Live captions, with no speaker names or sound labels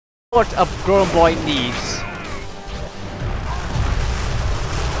what a grown boy needs.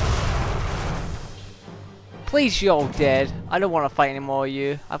 Please, you're all dead. I don't want to fight anymore.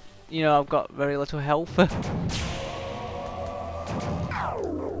 I've got very little health. And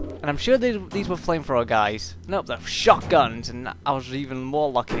I'm sure these were flamethrower guys. Nope, they're shotguns, and I was even more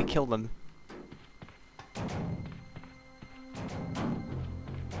lucky to kill them.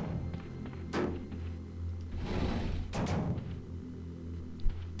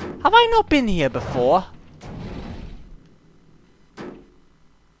 Have I not been here before?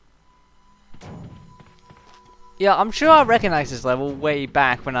 Yeah, I'm sure I recognize this level way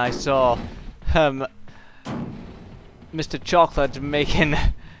back when I saw Mr. Chocolate making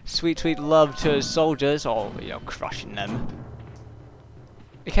sweet, sweet love to his soldiers, or, crushing them.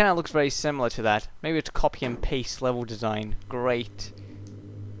 It kind of looks very similar to that. Maybe it's copy and paste level design. Great.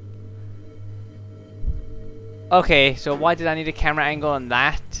 Okay, so why did I need a camera angle on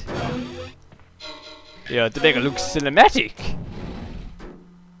that? Yeah, to make it look cinematic.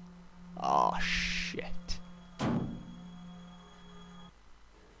 Oh shit.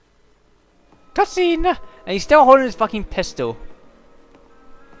 Cutscene! And he's still holding his fucking pistol.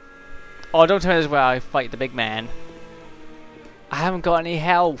 Oh, don't tell me this is where I fight the big man. I haven't got any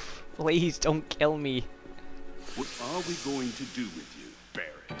health. Please don't kill me. What are we going to do with you,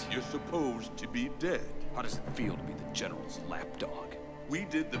 Barrett? You're supposed to be dead. How does it feel to be the General's lapdog? We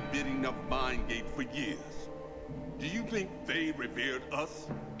did the bidding of Mindgate for years. Do you think they revered us?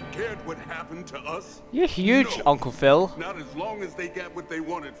 Cared what happened to us? You're huge, No. Uncle Phil. Not as long as they got what they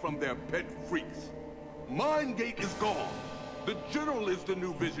wanted from their pet freaks. Mindgate is gone. The General is the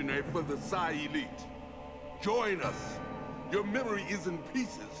new visionary for the Psi elite. Join us. Your memory is in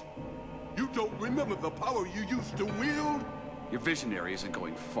pieces. You don't remember the power you used to wield? Your visionary isn't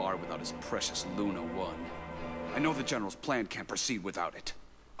going far without his precious Luna 1. I know the General's plan can't proceed without it.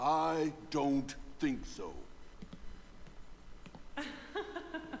 I don't think so.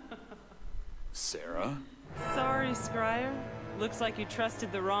 Sarah? Sorry, Scryer. Looks like you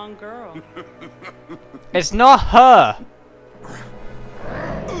trusted the wrong girl. It's not her.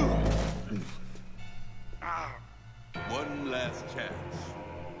 One last chance.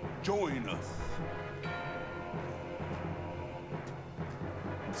 Join us.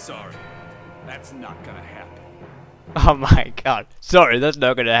 Sorry. That's not gonna happen. Oh my god. Sorry, that's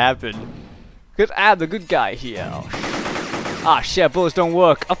not gonna happen. Because I'm the good guy here. Oh, ah shit, bullets don't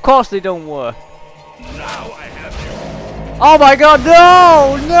work. Of course they don't work. Now I have you. Oh my god,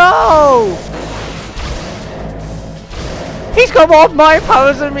 no! No! He's got more mind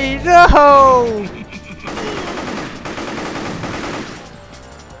powers than me! No!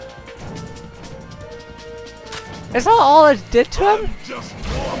 Is that all it did to him? Just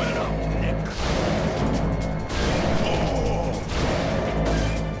warming up, Nick.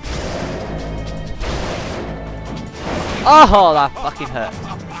 Oh, that fucking hurt.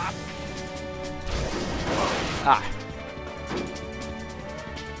 Ah.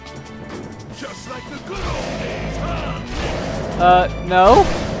 Just like the good old days, huh? No?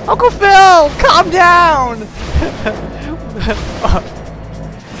 Uncle Phil, calm down!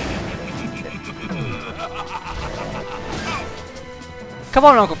 Come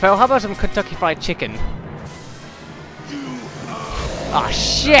on, Uncle Phil, how about some Kentucky Fried Chicken? Ah,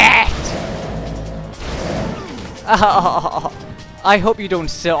 shit! Oh, I hope you don't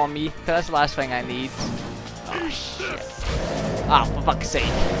sit on me, because that's the last thing I need. Oh, shit. Ah, for fuck's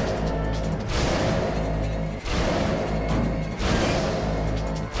sake.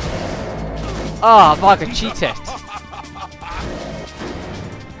 Oh, if I could cheat it.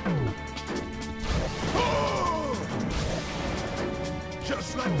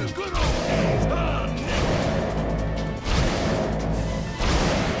 Just like the good old days, huh, Nick?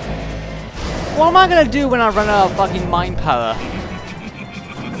 What am I gonna do when I run out of fucking mind power?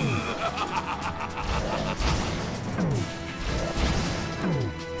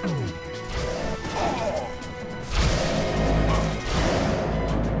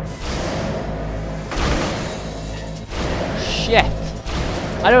 Shit!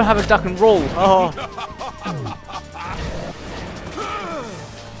 I don't have a duck and roll. Oh.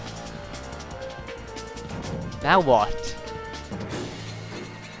 Now what?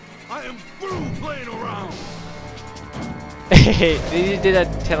 I am through playing around. Did you do that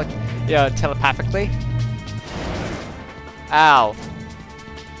telepathically? Ow.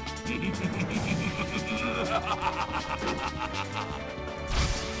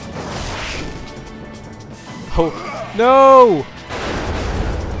 Oh no!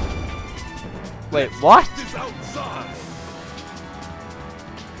 Wait, what? This outside.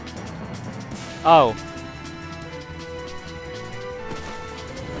 Oh.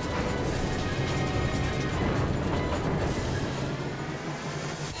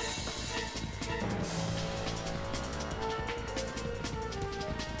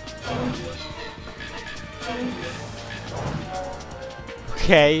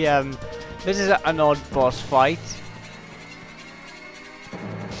 Okay, this is an odd boss fight.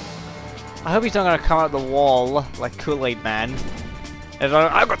 I hope he's not gonna come out the wall like Kool-Aid Man. And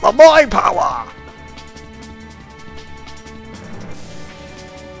I got the mind power!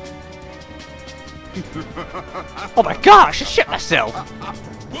 Oh my gosh, I shit myself!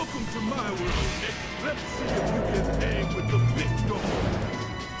 Welcome to my world, Nick. Let's see if you can hang with the big dog.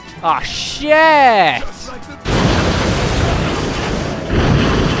 Oh shit! Just like the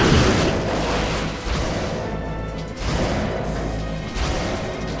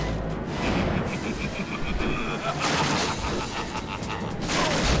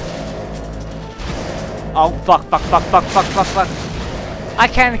Oh fuck, fuck, fuck, fuck, fuck, fuck, fuck. I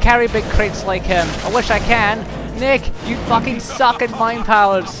can't carry big crates like him. I wish I can. Nick, you fucking suck at mind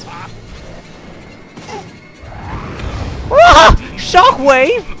powers. Ah!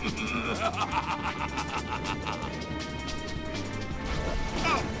 Shockwave!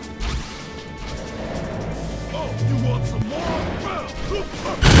 Oh, you want some more?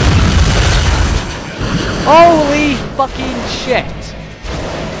 Holy fucking shit.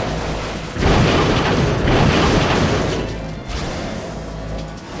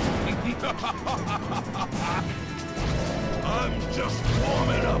 I'm just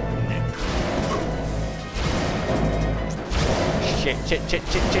warming up, Nick. Shit, shit, shit,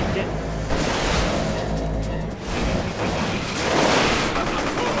 shit, shit, shit.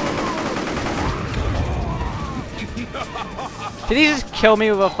 Did he just kill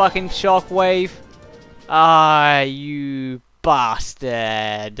me with a fucking shockwave? Ah, you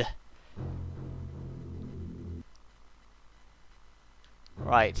bastard.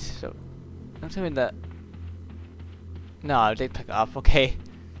 Right, so I'm assuming that. No, I did pick it up, okay.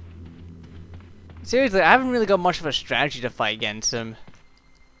 Seriously, I haven't really got much of a strategy to fight against him.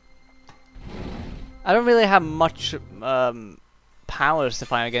 I don't really have much powers to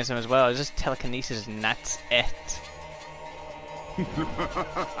fight against him as well. It's just telekinesis and that's it.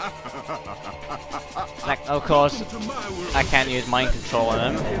 Like, of course, I can't use mind control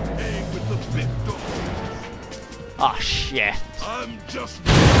on him. Oh shit. I'm just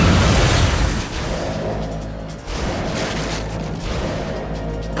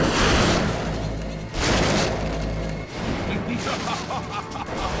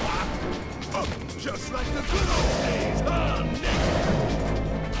just like the good old days, huh, Nick?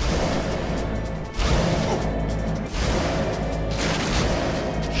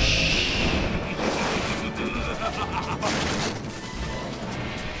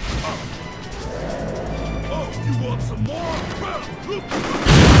 Oh, you want some more?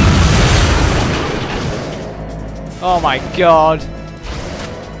 Oh my god.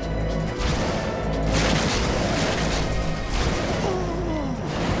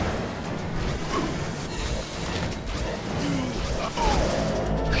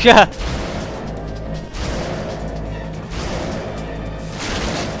 Yeah.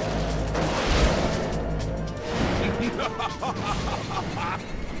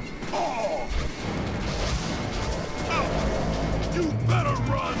 You better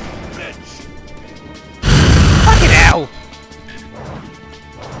run, bitch! Fucking hell!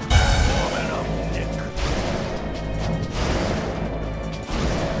 Warming up, Nick.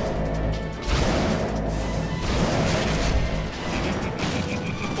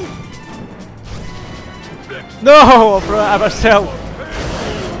 No, bro, I myself.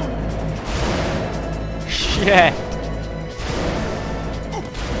 Shit.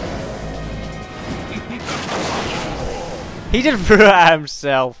 He just threw at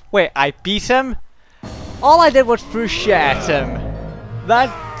himself. Wait, I beat him? All I did was throw shit at him. That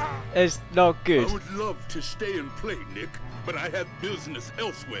is not good. I would love to stay and play, Nick, but I have business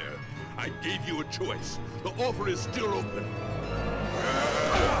elsewhere. I gave you a choice. The offer is still open.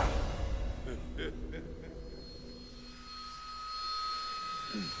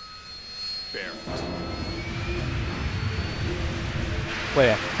 Barrett.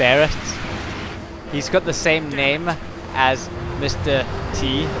 Wait, Barrett? He's got the same name as Mr.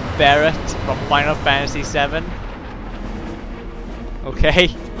 T. Barrett from Final Fantasy VII.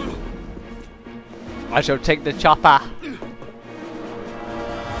 Okay. I shall take the chopper.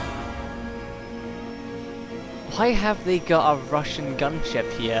 Why have they got a Russian gunship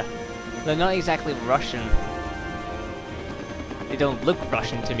here? They're not exactly Russian. They don't look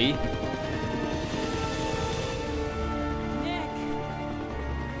Russian to me.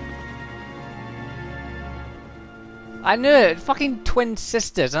 I knew it! Fucking twin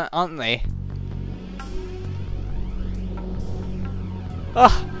sisters, aren't they?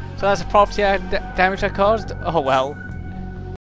 Oh, so that's a property damage I caused? Oh well.